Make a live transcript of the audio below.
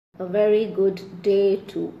a very good day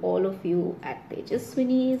to all of you at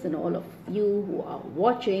Tejaswini's and all of you who are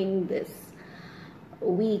watching this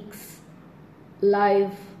week's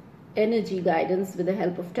live energy guidance with the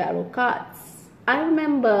help of tarot cards. I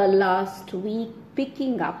remember last week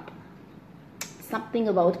picking up something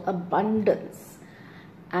about abundance,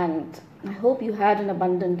 and I hope you had an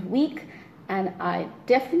abundant week, and I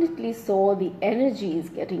definitely saw the energies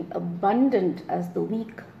getting abundant as the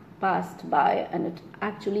week passed by, and it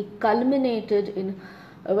actually culminated in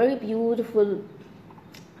a very beautiful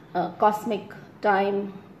cosmic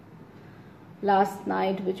time last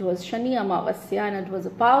night, which was Shani Amavasya, and it was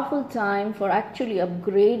a powerful time for actually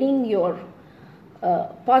upgrading your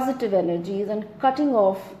positive energies and cutting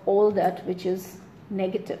off all that which is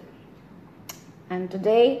negative. And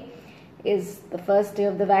today is the first day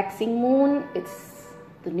of the waxing moon. It's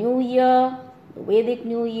the new year, the Vedic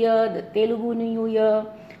New Year, the Telugu New Year,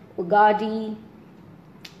 Ugadi,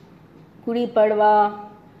 Gudi Padwa,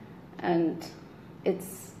 and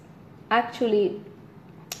it's actually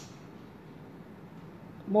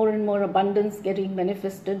more and more abundance getting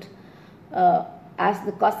manifested as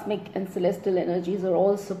the cosmic and celestial energies are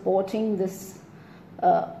all supporting this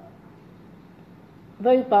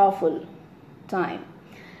very powerful time.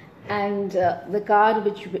 And the card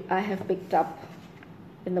which I have picked up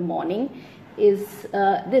in the morning is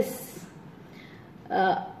this,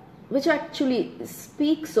 which actually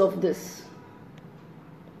speaks of this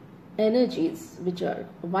energies which are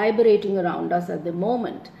vibrating around us at the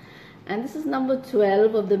moment. And this is number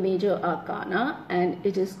 12 of the major arcana, and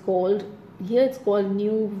it is called, here it's called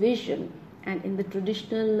New Vision. And in the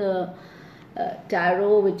traditional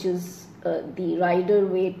tarot, which is the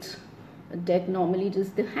Rider-Waite deck, normally it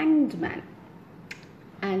is the Hanged Man.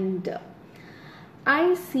 And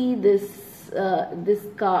I see this this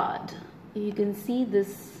card. You can see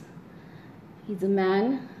this, he's a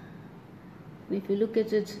man, and if you look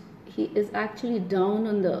at it, he is actually down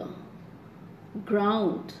on the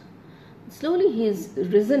ground. Slowly he's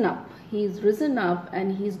risen up. He's risen up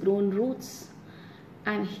and he's grown roots,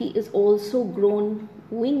 and he is also grown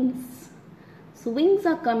wings. So wings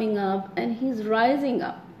are coming up and he's rising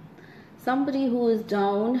up. Somebody who is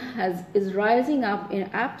down is rising up in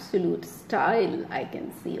absolute style, I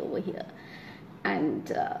can see over here. And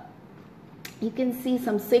you can see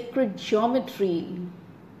some sacred geometry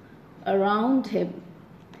around him.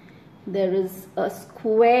 There is a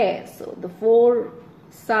square, so the four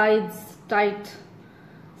sides, tight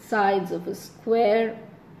sides of a square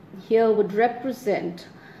here would represent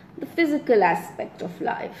the physical aspect of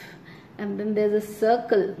life. And then there's a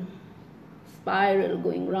circle, spiral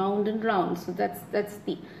going round and round. So that's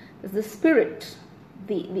the spirit,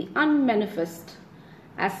 the unmanifest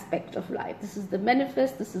aspect of life. This is the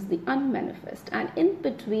manifest, this is the unmanifest. And in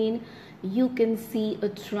between you can see a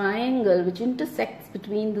triangle which intersects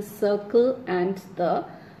between the circle and the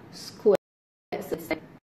square.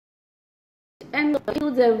 And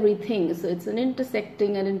includes everything. So it's an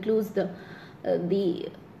intersecting and includes the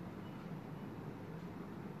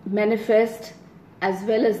manifest as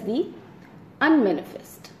well as the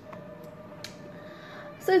unmanifest.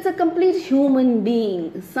 So it's a complete human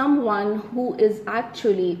being, someone who is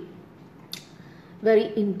actually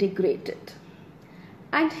very integrated.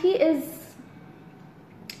 And he is,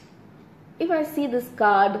 if I see this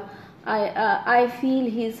card, I feel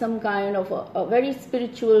he's some kind of a very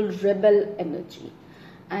spiritual rebel energy,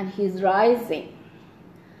 and he's rising.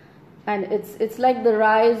 And it's like the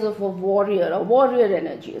rise of a warrior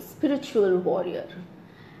energy, a spiritual warrior.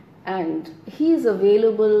 And he is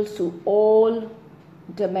available to all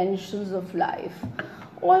dimensions of life,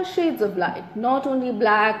 all shades of light, not only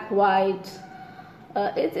black, white,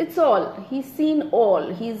 it's all. He's seen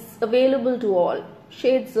all, he's available to all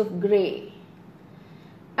shades of grey.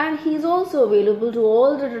 And he's also available to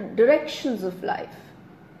all the directions of life.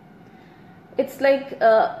 It's like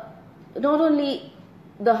not only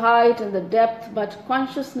the height and the depth, but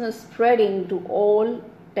consciousness spreading to all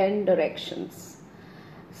 10 directions.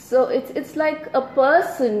 So it's like a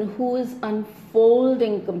person who is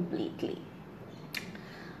unfolding completely.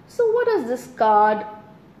 So what does this card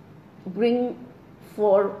bring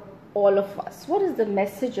for all of us? What is the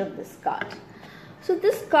message of this card? So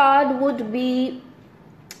this card would be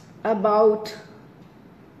about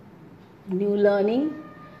new learning,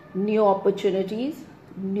 new opportunities,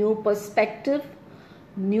 new perspective,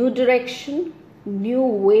 new direction, new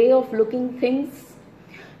way of looking things,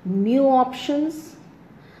 new options.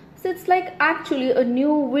 So it's like actually a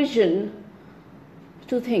new vision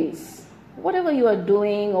to things. Whatever you are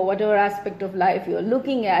doing or whatever aspect of life you are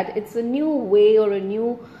looking at, it's a new way or a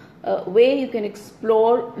new way you can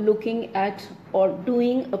explore looking at or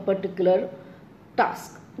doing a particular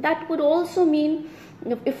task. That would also mean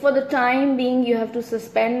if for the time being you have to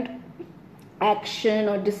suspend action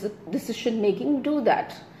or decision making, do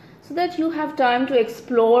that, so that you have time to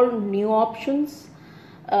explore new options,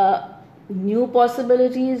 new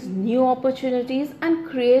possibilities, new opportunities, and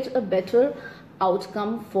create a better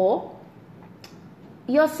outcome for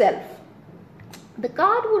yourself. The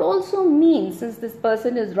card would also mean, since this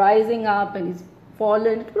person is rising up and is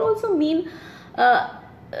fallen, it would also mean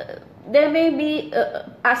there may be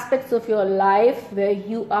aspects of your life where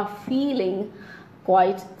you are feeling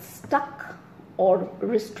quite stuck or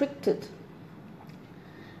restricted.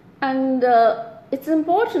 And it's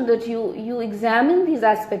important that you examine these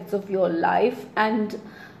aspects of your life and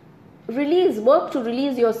work to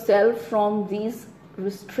release yourself from these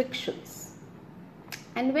restrictions.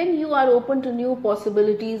 And when you are open to new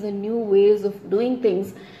possibilities and new ways of doing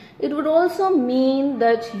things, it would also mean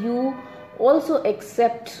that you also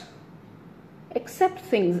accept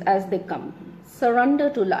things as they come, surrender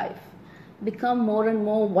to life, become more and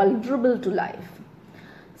more vulnerable to life.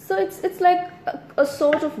 So it's like a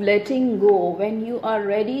sort of letting go, when you are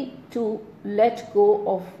ready to let go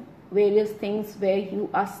of various things where you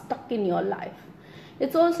are stuck in your life.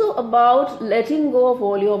 It's also about letting go of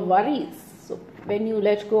all your worries. So when you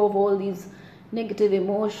let go of all these negative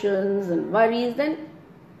emotions and worries, then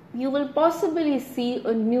you will possibly see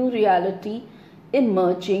a new reality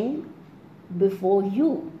emerging before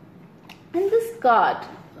you. And this card,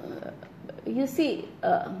 you see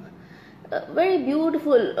very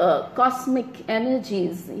beautiful cosmic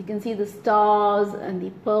energies. You can see the stars and the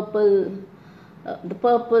purple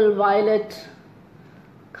violet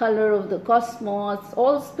color of the cosmos,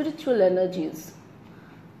 all spiritual energies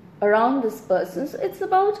around this person. So it's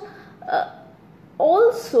about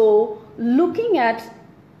also looking at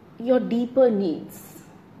your deeper needs,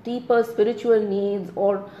 deeper spiritual needs,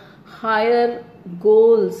 or higher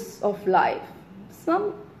goals of life,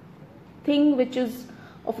 something which is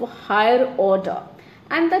of a higher order.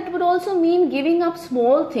 And that would also mean giving up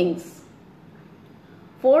small things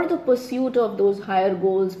for the pursuit of those higher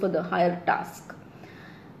goals, for the higher task.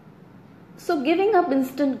 So giving up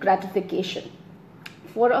instant gratification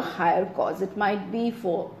for a higher cause. It might be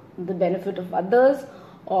for the benefit of others,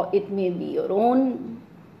 or it may be your own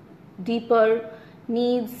deeper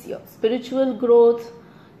needs, your spiritual growth,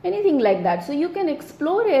 anything like that. So you can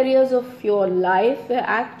explore areas of your life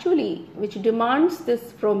which demands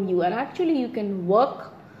this from you, and actually you can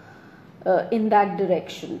work in that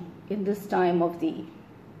direction in this time of the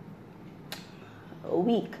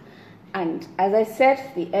week. And as I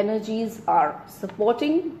said, the energies are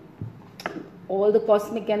supporting. All the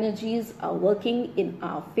cosmic energies are working in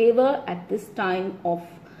our favor at this time of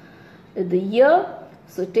the year.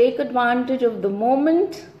 So take advantage of the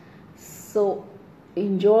moment. So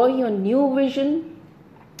enjoy your new vision,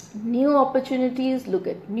 new opportunities, look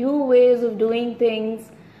at new ways of doing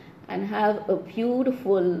things, and have a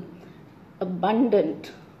beautiful,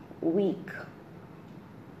 abundant week.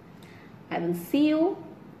 I will see you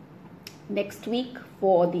next week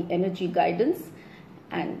for the energy guidance.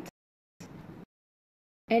 And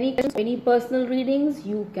any personal readings,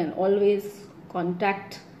 you can always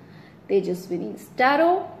contact Tejaswini's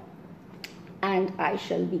Tarot, and I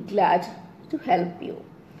shall be glad to help you.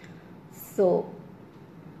 So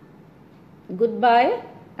goodbye.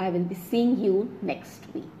 I will be seeing you next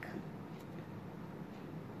week.